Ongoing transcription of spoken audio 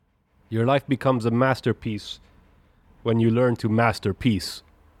Your life becomes a masterpiece when you learn to master peace.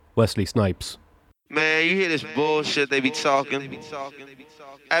 Wesley Snipes. Man, you hear this bullshit they be talking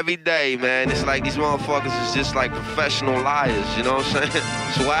every day, man. It's like these motherfuckers is just like professional liars, you know what I'm saying?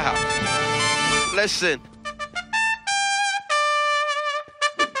 It's wild. Listen.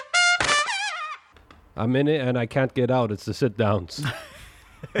 I'm in it and I can't get out. It's the sit downs.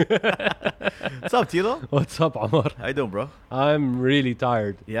 What's up, Tilo? What's up, Amar? How you doing, bro? I'm really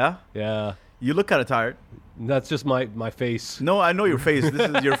tired. Yeah? Yeah. You look kind of tired. That's just my face. No, I know your face. This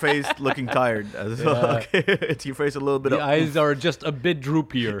is your face looking tired. Okay. It's your face a little bit. The eyes are just a bit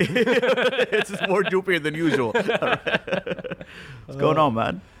droopier. It's just more droopier than usual. What's going on,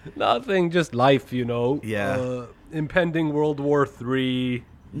 man? Nothing, just life, you know. Yeah. Impending World War III,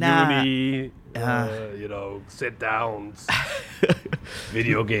 uni, you know, sit downs,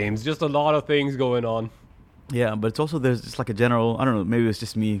 video games, just a lot of things going on. Yeah, but it's also there's just like a general. I don't know. Maybe it's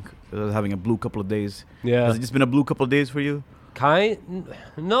just me 'cause I was having a blue couple of days. Yeah. Has it just been a blue couple of days for you?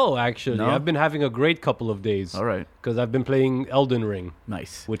 No, actually. No? I've been having a great couple of days. All right. Because I've been playing Elden Ring,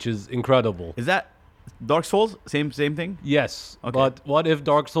 Nice. which is incredible. Is that Dark Souls? Same thing? Yes. Okay. But what if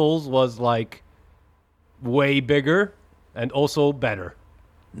Dark Souls was like way bigger and also better?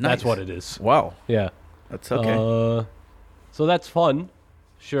 That's Nice. what it is. Wow. Yeah. That's okay. So that's fun.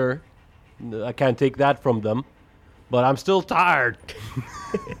 Sure. I can't take that from them. But I'm still tired.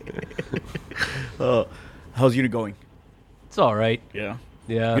 How's uni going? It's all right. Yeah.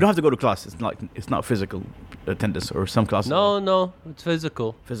 Yeah. You don't have to go to class. It's not physical attendance or some classes. No, it's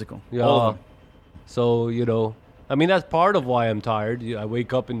physical. Physical. Yeah. All of them. So, you know, I mean, that's part of why I'm tired. I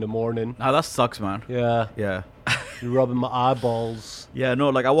wake up in the morning. Nah, that sucks, man. Yeah. Yeah. Rubbing my eyeballs. Yeah, no,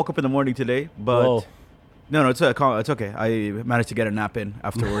 like I woke up in the morning today, but Whoa. no, it's okay. I managed to get a nap in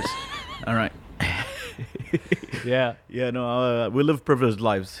afterwards. All right. Yeah. Yeah, no, we live privileged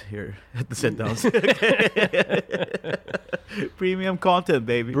lives here at the sit downs. Premium content,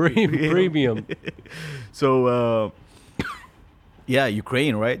 baby. Premium. So, yeah,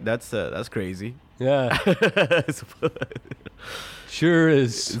 Ukraine, right? That's crazy. Yeah. Sure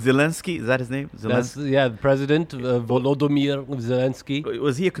is. Zelensky, is that his name? That's the president, Volodymyr Zelensky.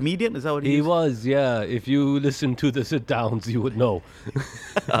 Was he a comedian? Is that what he He is? was, yeah. If you listen to the sit downs, you would know.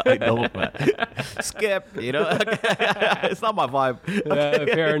 I don't, man. Skip, you know? It's not my vibe. Yeah,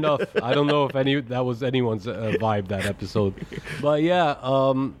 fair enough. I don't know if that was anyone's vibe, that episode. But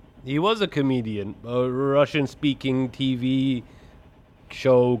yeah, he was a comedian, a Russian-speaking TV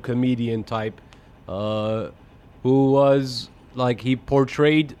show comedian type, who was like, he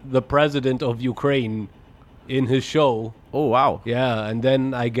portrayed the president of Ukraine in his show. Oh, wow. Yeah, and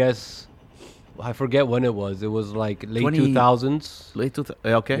then I guess I forget when it was. It was like late 20 2000s.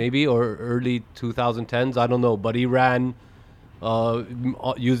 Okay. Maybe, or early 2010s. I don't know. But he ran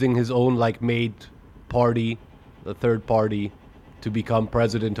using his own like made party, the third party, to become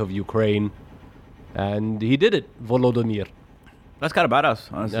president of Ukraine, and he did it. Volodymyr. That's kind of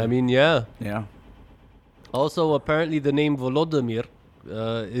badass, honestly. I mean, yeah. Yeah. Also, apparently, the name Volodymyr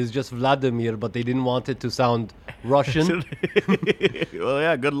is just Vladimir, but they didn't want it to sound Russian. Well,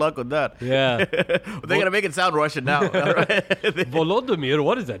 yeah, good luck with that. Yeah. They're going to make it sound Russian now. All right? Volodymyr,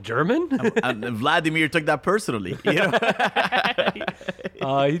 what is that, German? And Vladimir took that personally. You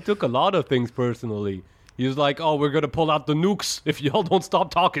know? He took a lot of things personally. He was like, oh, we're going to pull out the nukes if y'all don't stop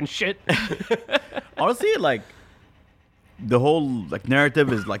talking shit. Honestly, like, the whole like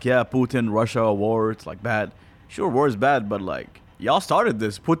narrative is like, yeah, Putin, Russia, war, it's like bad. Sure, war is bad, but like, y'all started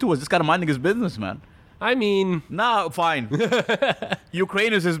this. Putin was just kind of minding his business, man. I mean... Nah, fine.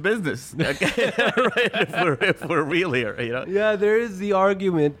 Ukraine is his business. Okay? Right? If we're real here, you know? Yeah, there is the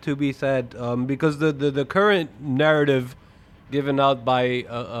argument to be said, because the current narrative given out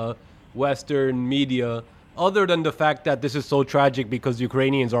by Western media, other than the fact that this is so tragic because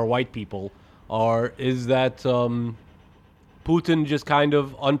Ukrainians are white people, is that Putin just kind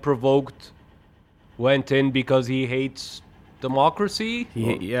of unprovoked went in because he hates democracy.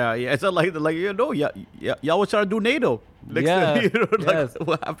 Yeah. It's not like you know, y'all was trying to do NATO. Next Yeah, thing, you know, like, yes.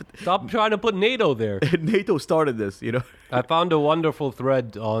 what happened? Stop trying to put NATO there. NATO started this, you know. I found a wonderful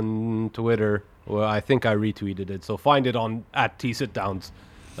thread on Twitter where I think I retweeted it. So find it on @tsitdowns.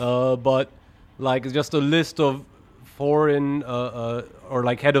 But like, it's just a list of foreign or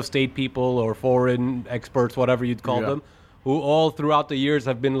like head of state people or foreign experts, whatever you'd call them, who all throughout the years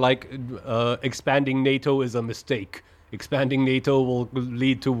have been like, expanding NATO is a mistake. Expanding NATO will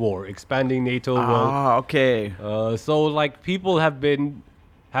lead to war. Expanding NATO will... Ah, okay. So like, people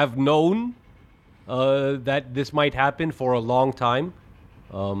have known that this might happen for a long time,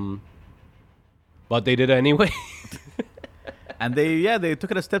 but they did it anyway. And they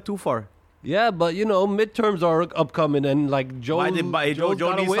took it a step too far. Yeah, but midterms are upcoming, and like Joe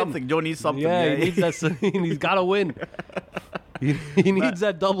Joe needs something. Joe needs something. Yeah, he needs that. He's got to win. He needs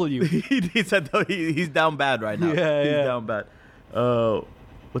that W. He needs that. He's down bad right now. He's down bad.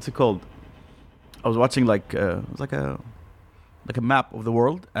 What's it called? I was watching it was like a map of the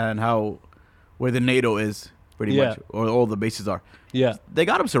world and where the NATO is pretty much, or all the bases are. Yeah, they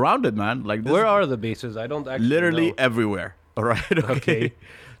got him surrounded, man. Like where are the bases? I don't actually literally know. Everywhere. All right. Okay.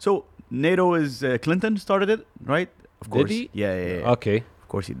 So NATO is Clinton started it, right? Of course. Did he? Yeah. Okay. Of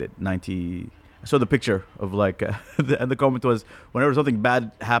course he did. I saw the picture of and the comment was, whenever something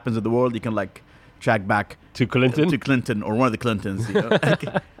bad happens in the world, you can track back to Clinton, or one of the Clintons.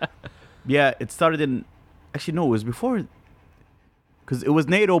 Yeah, it started in. Actually, no, it was before. Because it was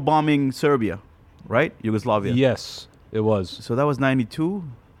NATO bombing Serbia, right? Yugoslavia. Yes, it was. So that was 92.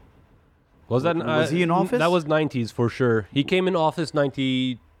 Was that? Was he in office? That was 90s for sure. He came in office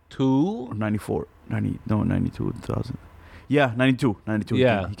 92 or 94. 92, 2000. Yeah, 92.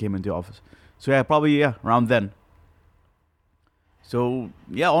 Yeah, he came into office. So yeah, probably around then. So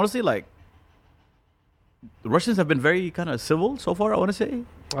yeah, honestly, the Russians have been very kind of civil so far, I want to say.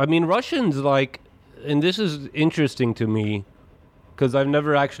 I mean, Russians and this is interesting to me because I've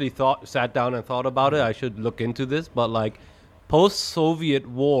never actually sat down and thought about it. I should look into this, but post-Soviet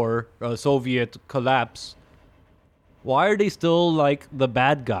war, Soviet collapse, why are they still the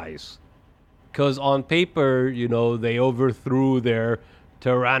bad guys? Because on paper, they overthrew their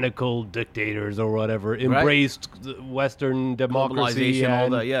tyrannical dictators or whatever, embraced Western democracy and all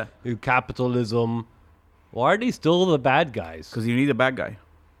that, capitalism. Why are they still the bad guys? Because you need a bad guy.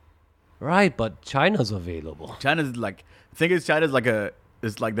 Right, but China's available. China's the thing is, China's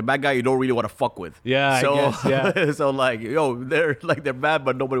it's the bad guy you don't really want to fuck with. Yeah, I guess, yeah. So they're bad,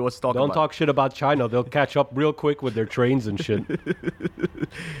 but nobody wants to talk about it. Don't talk shit about China. They'll catch up real quick with their trains and shit.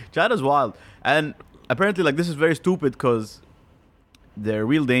 China's wild. And apparently, this is very stupid because their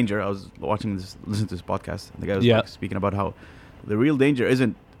real danger, I was listening to this podcast, and the guy was speaking about how the real danger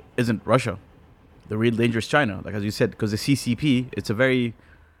isn't Russia. The real danger is China, as you said, because the CCP,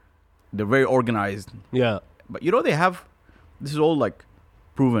 they're very organized. Yeah. But they have, this is all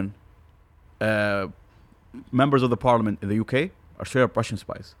proven, members of the parliament in the UK are straight up Russian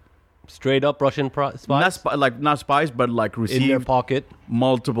spies. Straight up Russian spies? Not spies, but received in their pocket?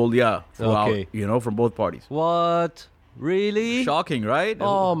 Multiple, throughout, okay. From both parties. What? Really? Shocking, right?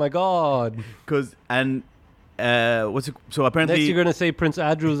 Oh my God. So apparently next you're gonna say Prince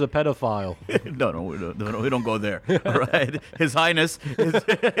Andrew's a pedophile. No, we don't go there. All right, His Highness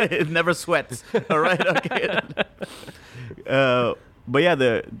it never sweats. All right, okay. But yeah,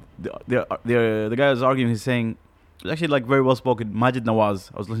 the guy was arguing. He's saying, it's actually very well spoken. Majid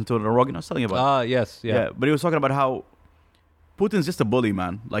Nawaz. I was listening to it on Rogan. I was telling you about. Yes, yeah. But he was talking about how Putin's just a bully,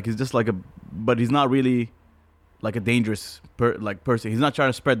 man. He's just but he's not really a dangerous person. He's not trying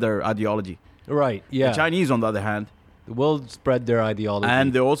to spread their ideology. Right, yeah. The Chinese, on the other hand, will spread their ideology.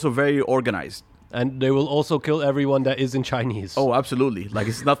 And they're also very organized. And they will also kill everyone that isn't Chinese. Oh, absolutely.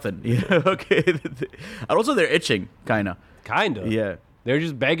 It's nothing. Yeah, okay. And also they're itching, kind of. Kind of? Yeah. They're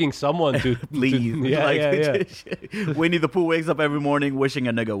just begging someone to... Please. Yeah. Winnie the Pooh wakes up every morning wishing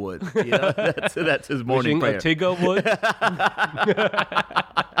a nigga would. That's his morning prayer. Wishing a Tigger would?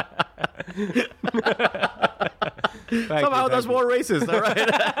 Somehow that's more racist, all right?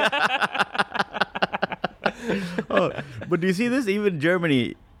 But do you see this? Even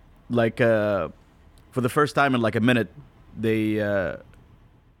Germany, for the first time in a minute, they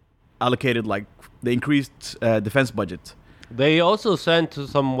allocated, they increased defense budget. They also sent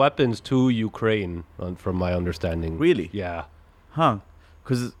some weapons to Ukraine, from my understanding. Really? Yeah. Huh.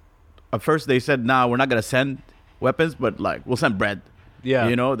 Because at first they said, we're not going to send weapons, but, we'll send bread.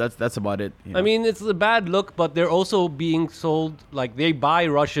 Yeah. That's about it. I mean, it's a bad look, but they're also being sold, they buy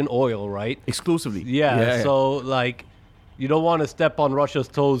Russian oil, right? Exclusively. Yeah. So, you don't want to step on Russia's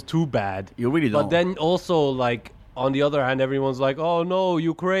toes too bad. You really don't. But then also, on the other hand, everyone's like, oh no,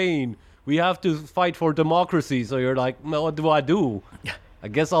 Ukraine, we have to fight for democracy. So you're like, no, what do I do? I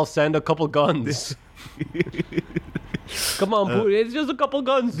guess I'll send a couple guns. Come on, Putin. It's just a couple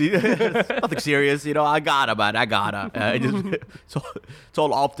guns. Nothing serious. I gotta, man. I gotta. It's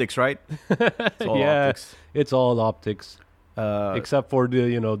all optics, right? It's all optics. It's all optics. Except for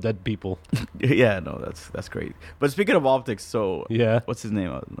the, dead people. Yeah, no, that's great. But speaking of optics, so what's his name?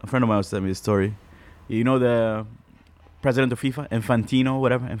 A friend of mine was telling me a story. You know the president of FIFA,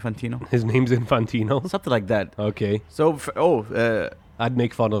 Infantino? His name's Infantino? Something like that. Okay. So, I'd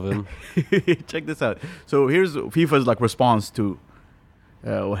make fun of him. Check this out. So here's FIFA's response to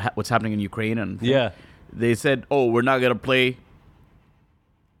what's happening in Ukraine, and they said, we're not gonna play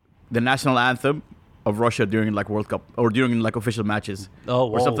the national anthem of Russia during like World Cup or during like official matches Oh,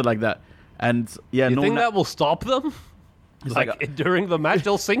 or something like that. And yeah, You no, think that will stop them? like During the match,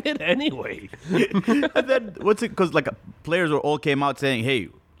 they'll sing it anyway. and then what's it? Because like players all came out saying, "Hey,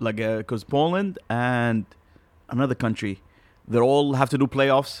 like because Poland and another country, they all have to do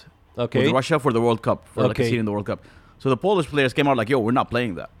playoffs Okay. with Russia for the World Cup for like a Okay. seat in the World Cup." So the Polish players came out like, "Yo, we're not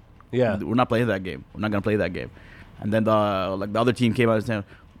playing that. Yeah. We're not playing that game. We're not gonna play that game." And then the other team came out and said,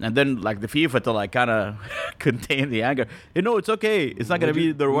 and then like the FIFA to like kind of contain the anger. You know, it's okay. It's not gonna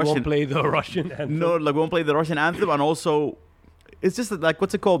be the We Russian. won't play the Russian anthem. No, like we won't play the Russian anthem, and also, it's just like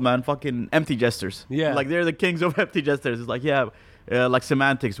what's it called, man? Fucking empty gestures. Yeah. Like they're the kings of empty gestures. It's like like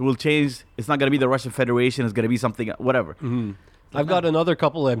semantics. We'll change. It's not gonna be the Russian Federation. It's gonna be something. Whatever. I've got another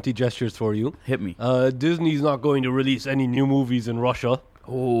couple empty gestures for you. Hit me. Disney's not going to release any new movies in Russia.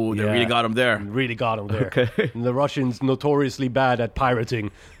 Oh, they Yeah. really got him there. Really got them there. Okay. And the Russians notoriously bad at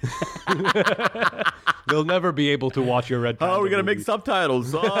pirating. They'll never be able to watch your Red Panda Oh, we're gonna make movie.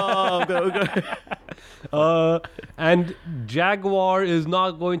 subtitles. Oh, And Jaguar is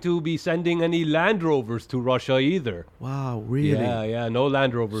not going to be sending any Land Rovers to Russia either. wow, really? Yeah, no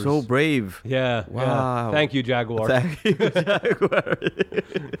Land Rovers. So brave. yeah, Wow. yeah. Thank you, Jaguar. Thank you, Jaguar.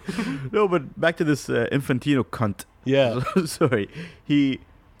 No, but back to this Infantino cunt. Yeah. Sorry.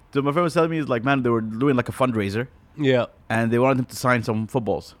 So my friend was telling me, he's like, man, they were doing like a fundraiser Yeah. and they wanted him to sign some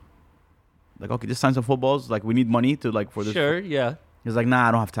footballs. Like, okay, just sign some footballs. Like, we need money to like for this. Sure, yeah. He's like, nah,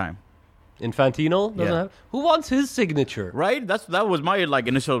 I don't have time. Infantino doesn't Yeah. have. Who wants his signature? Right? That was my like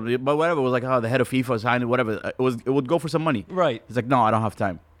initial, but whatever. It was like, oh, the head of FIFA signed it, whatever. It would go for some money. Right. He's like, no, I don't have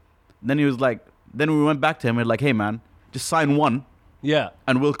time. Then he was like, then we went back to him and like, hey man, just sign one Yeah.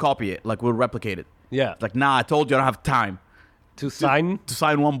 and we'll copy it. Like we'll replicate it. Yeah. It's like, nah, I told you I don't have time To sign. to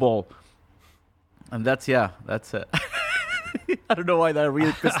sign one ball. And that's it. I don't know why that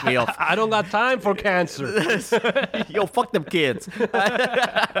really pissed me off. I don't got time for cancer. Yo, fuck them kids.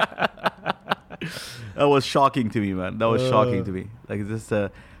 That was shocking to me, man. That was shocking to me. Like this,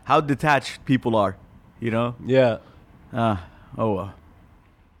 how detached people are, you know? Yeah. Oh, well.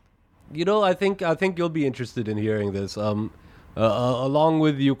 You know, I think you'll be interested in hearing this. Along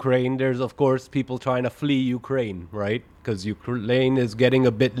with Ukraine, there's of course people trying to flee Ukraine, right? Because Ukraine is getting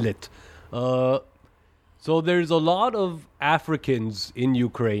a bit lit. So there's a lot of Africans in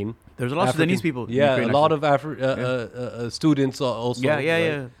Ukraine. There's a lot of Sudanese people. in Yeah, Ukraine, a lot actually. of students also. Yeah,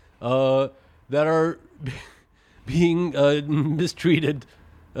 right? That are being mistreated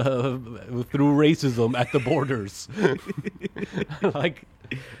through racism at the borders.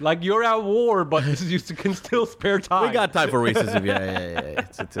 like you're at war, but you can still spare time. We got time for racism. Yeah.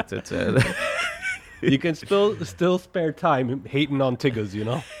 It's You can still spare time hating on Tiggas, you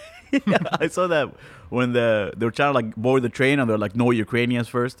know? yeah, I saw that when they were trying to like board the train and they're like no Ukrainians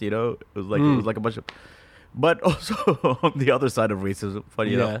first, you know. It was like a bunch of, but also on the other side of racism,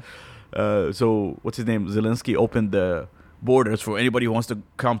 funny enough. So what's his name? Zelensky opened the borders for anybody who wants to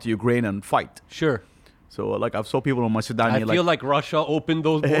come to Ukraine and fight. Sure. So like I saw people in Macedonia. I feel like Russia opened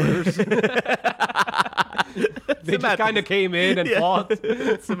those borders. They just kind of came in and fought.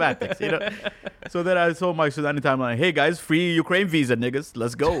 semantics, you know. So then I saw my Sudani timeline. Hey guys, free Ukraine visa, niggas.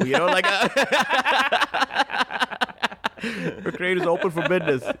 Let's go. You know, like Ukraine is open for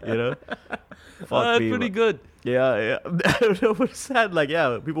business. You know. Fuck That's me, pretty man. good. Yeah. I don't know what's sad. Like,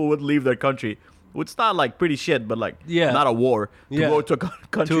 yeah, people would leave their country. It's not like pretty shit, but like not a war to Yeah. go to a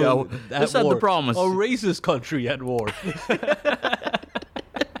country. That's not the promise. A racist country at war.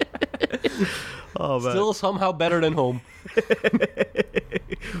 Oh man, Still somehow better than home.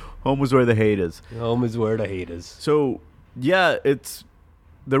 home is where the hate is. Home is where the hate is. So yeah,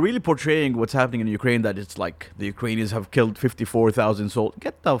 they're really portraying what's happening in Ukraine. That it's like the Ukrainians have killed 54,000 soldiers.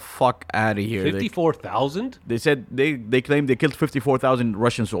 Get the fuck out of here! 54,000? They said they claimed they killed 54,000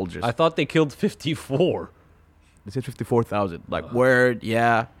 Russian soldiers. I thought they killed 54. They said 54,000. Like word,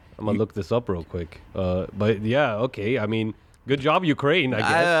 yeah. I'm gonna look this up real quick. But yeah, okay. I mean, good job, Ukraine. I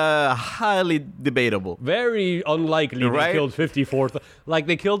guess. Highly debatable. Very unlikely Right? they killed 54. Like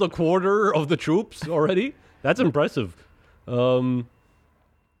they killed a quarter of the troops already. That's impressive.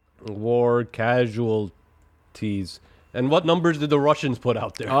 War casualties. And what numbers did the Russians put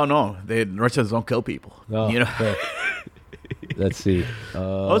out there? Oh no, Russians don't kill people. Oh, You know. okay. Let's see.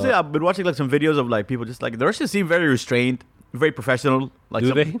 Also, I've been watching like some videos of like people just like the Russians seem very restrained, very professional. Like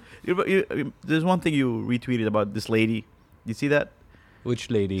Do there's one thing you retweeted about this lady. You see that? Which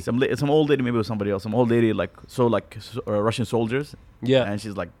lady? Some old lady, maybe it was somebody else. Some old lady Russian soldiers. Yeah. And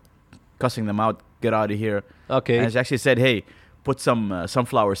she's like cussing them out. Get out of here. Okay. And she actually said, "Hey, put some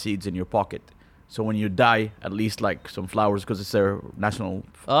sunflower seeds in your pocket." So when you die, at least like some flowers, because it's their national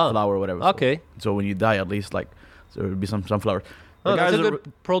flower or whatever. Okay. So when you die, at least like there will be some sunflowers. Oh, that's a are-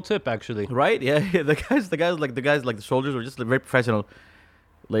 good pro tip, actually. Right? Yeah, yeah. The guys like the soldiers were just like, very professional.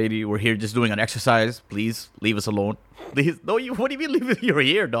 Lady, we're here just doing an exercise. Please leave us alone. Please, no, you. What do you mean you're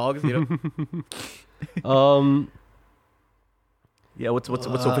here, dogs? You know. Yeah. What's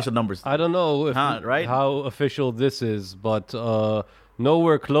official numbers? I don't know if, Right? how official this is, but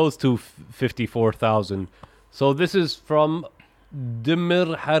nowhere close to 54,000. So this is from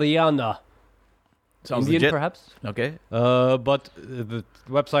Dimir Haryana. Sounds Indian, legit. perhaps? Okay. But the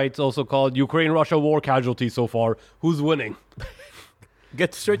website's also called Ukraine-Russia war casualties so far. Who's winning?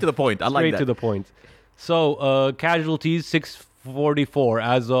 Get straight to the point. I like Straight that. to the point. So casualties 644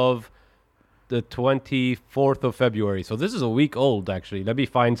 as of the 24th of February. So this is a week old, actually. Let me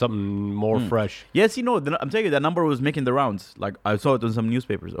find something more fresh. Yes, you know, I'm telling you, that number was making the rounds. Like I saw it on some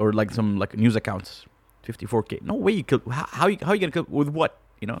newspapers or like some like news accounts. 54K. No way you killed. How you gonna kill with what?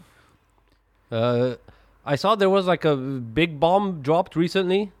 You know. I saw there was like a big bomb dropped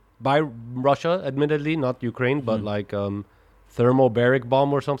recently by Russia, admittedly, not Ukraine, but like thermobaric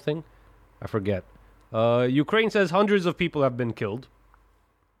bomb or something. I forget. Ukraine says hundreds of people have been killed.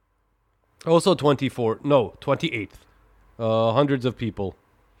 Also 28th. Hundreds of people.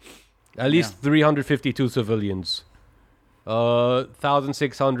 At least 352 civilians.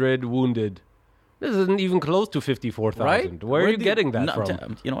 1,600 wounded. This isn't even close to 54,000. Right? Where are you getting that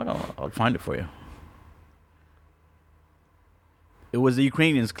from? You know what? I'll find it for you. It was the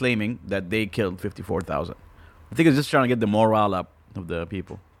Ukrainians claiming that they killed 54,000. I think it's just trying to get the morale up of the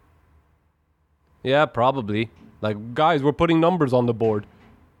people. Yeah, probably. Like, guys, we're putting numbers on the board.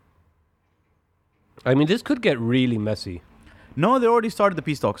 I mean, this could get really messy. No, they already started the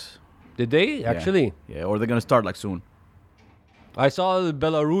peace talks. Did they? Actually? Yeah, or they're gonna start like soon. I saw that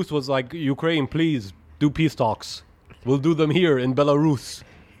Belarus was like, Ukraine, please do peace talks. We'll do them here in Belarus,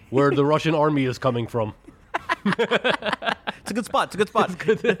 where the Russian army is coming from. It's a good spot. It's a good spot.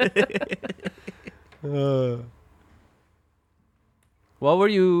 What were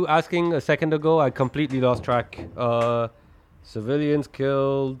you asking a second ago? I completely lost track. Civilians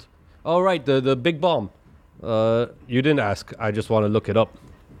killed. Oh, right, the big bomb. You didn't ask. I just want to look it up.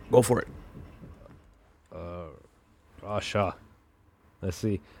 Go for it. Russia. Let's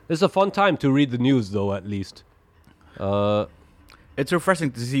see. This is a fun time to read the news, though, at least. It's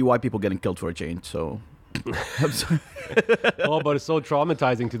refreshing to see white people getting killed for a change. So, Oh, but it's so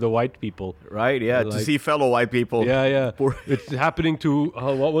traumatizing to the white people. right? Yeah, to Like- see fellow white people. Yeah, yeah. Poor- It's happening to,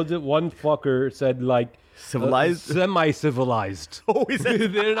 what was it? One fucker said, like, Civilized. semi-civilized. Oh, is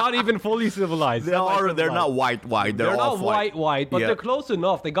that- They're not even fully civilized. They're not Semi-civilized. white. They're not off-white. white, but Yeah. they're close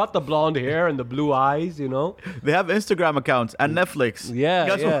enough. They got the blonde hair and the blue eyes, you know? They have Instagram accounts and Netflix. Yeah,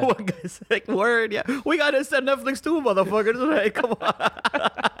 Guess yeah. what? Guys, like, word, yeah. We got Insta and Netflix too, motherfuckers. Hey, come on.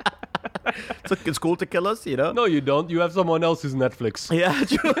 It's cool to kill us, you know? No, you don't. You have someone else's Netflix. Yeah,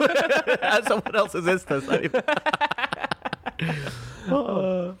 true. And someone else's Insta.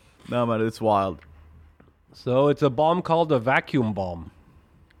 No, man, it's wild. So it's a bomb called a vacuum bomb.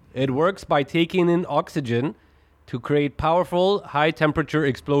 It works by taking in oxygen to create powerful, high-temperature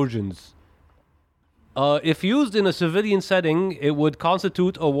explosions. If used in a civilian setting, it would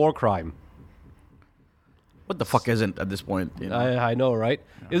constitute a war crime. What the fuck isn't at this point? You know? I know, right?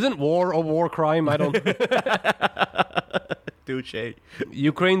 Isn't war a war crime? I don't... Touche.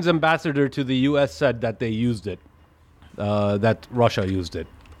 Ukraine's ambassador to the U.S. said that they used it. That Russia used it.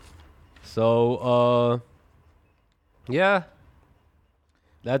 So, yeah.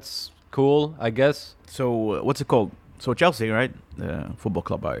 That's cool, I guess. So, what's it called? So, Chelsea, right? The football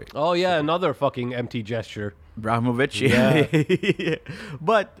club. Right? Oh, yeah, another fucking empty gesture. Abramovich. Yeah. Yeah.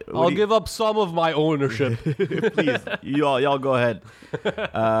 But I'll give up some of my ownership. please, y'all go ahead.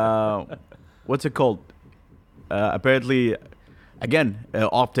 What's it called? Apparently, again,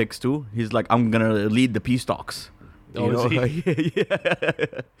 optics too. He's like, I'm gonna lead the peace talks. Oh, You know? is he?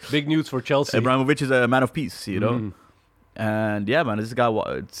 Yeah. Big news for Chelsea. Abramovich is a man of peace, you know. And yeah, man, this guy,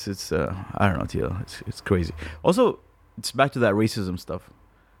 it's I don't know, Tio. It's crazy. Also, it's back to that racism stuff,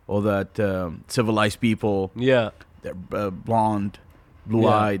 all that civilized people. Yeah. They're blonde,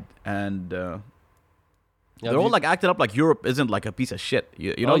 blue-eyed, and they're all like acting up like Europe isn't like a piece of shit.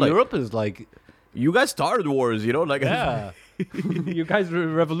 You know, like, Europe is like, you guys started wars, you know, like yeah. You guys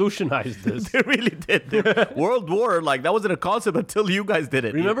revolutionized this. they really did. World War, like that wasn't a concept until you guys did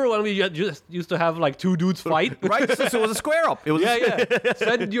it. Remember when we just used to have like two dudes fight? Right? So it was a square up. It was Yeah.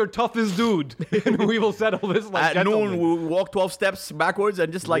 Send your toughest dude, and we will settle this like at gentlemen. noon. We walk 12 steps backwards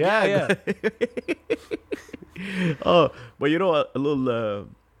and just like Yeah. Oh, but you know, a little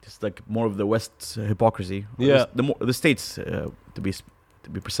it's like more of the West's hypocrisy. Yeah. The states to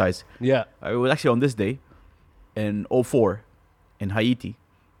be precise. Yeah. It was actually on this day, in '04, in Haiti.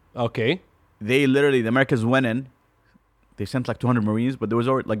 Okay. They literally, the Americans went in. They sent like 200 Marines, but there was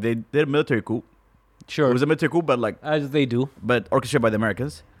already, like, they did a military coup. Sure. It was a military coup, but like, As they do. but orchestrated by the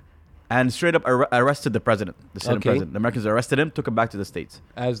Americans, and straight up arrested the president, the sitting Okay. president. The Americans arrested him, took him back to the states.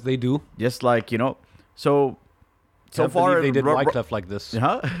 As they do. Just like, so Can't far believe they did Ru- Wyclef like this.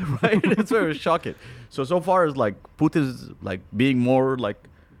 Huh? Right? It's very shocking. So far as like Putin's like being more like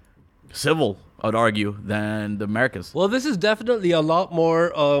civil, I'd argue, than the Americans. Well, this is definitely a lot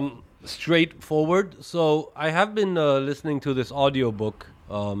more straightforward. So I have been listening to this audiobook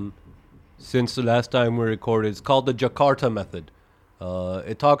since the last time we recorded. It's called the Jakarta Method.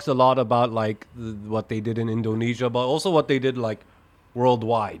 It talks a lot about like what they did in Indonesia, but also what they did like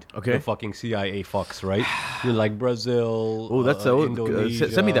worldwide. Okay. The fucking CIA fucks, right? like Brazil. Oh, that's Indonesia.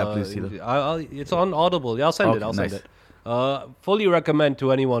 send me that, please, Tilo. It's on Audible. Yeah, I'll send it. Okay, I'll nice. send it. Fully recommend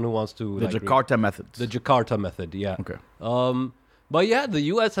to anyone who wants to. The like, read. Jakarta methods. The Jakarta Method. Yeah. Okay. But yeah, the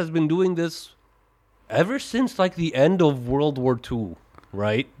U.S. has been doing this ever since like the end of World War II,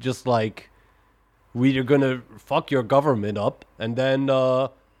 right? Just like we're gonna fuck your government up and then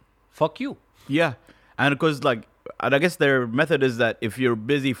fuck you. Yeah, and because like, and I guess their method is that if you're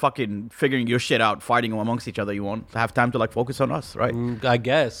busy fucking figuring your shit out, fighting amongst each other, you won't have time to like focus on us, right? I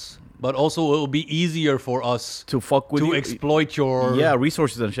guess, but also it will be easier for us To fuck with to you. exploit your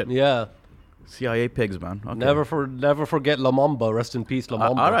resources and shit. yeah. CIA pigs, man. Okay. Never forget Lamamba. Rest in peace,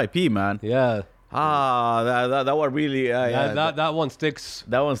 Lamamba. R.I.P. man. Yeah. That one really. That one sticks.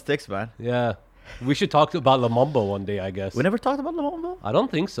 That one sticks, man. Yeah. We should talk about Lamamba one day, I guess. We never talked about Lamamba. I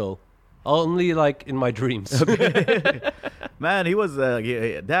don't think so. Only like in my dreams. Man, he was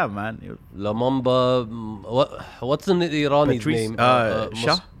damn man. Lamamba, what's the Irani's Patrice, name?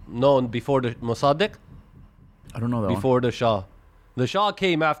 Shah? No, before the Mossadegh. I don't know that one. Before the Shah. The Shah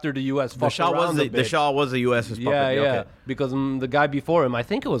came after the U.S. The fucked Shah around was a the bit. Shah was the U.S.'s puppet. Yeah, yeah. Okay. Because the guy before him, I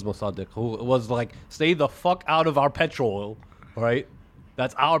think it was Mossadegh, who was like, "Stay the fuck out of our petrol, right?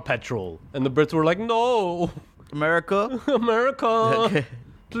 That's our petrol." And the Brits were like, "No, America. America,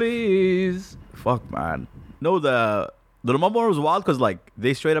 please." Fuck, man. No, the Lamamba one was wild because like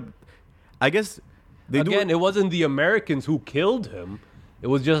they straight up, I guess they Again, do. it wasn't the Americans who killed him. It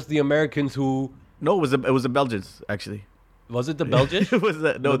was just the Americans who. No, it was the Belgians actually. Was it the Belgians? It was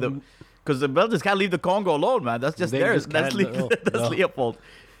because the Belgians can't leave the Congo alone, man. That's just They theirs. just That's, can't, no, that's no. Leopold.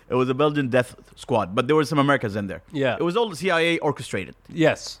 It was a Belgian death squad, but there were some Americans in there. Yeah. It was all CIA orchestrated.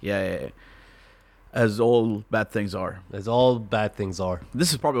 Yes. Yeah. As all bad things are. As all bad things are.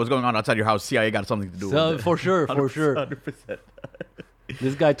 This is probably what's going on outside your house. CIA got something to do So, with it. for sure, for sure. 100%.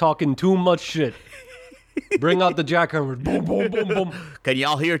 This guy talking too much shit. Bring out the jackhammer. Boom, boom, boom, boom. Can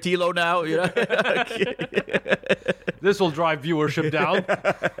y'all hear Tilo now? You know? This will drive viewership down.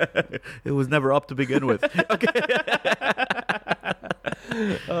 It was never up to begin with.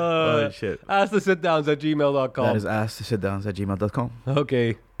 Oh, shit. Ask the sit downs at gmail.com. That is asktoSitdowns@gmail.com.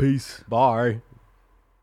 Okay. Peace. Bye.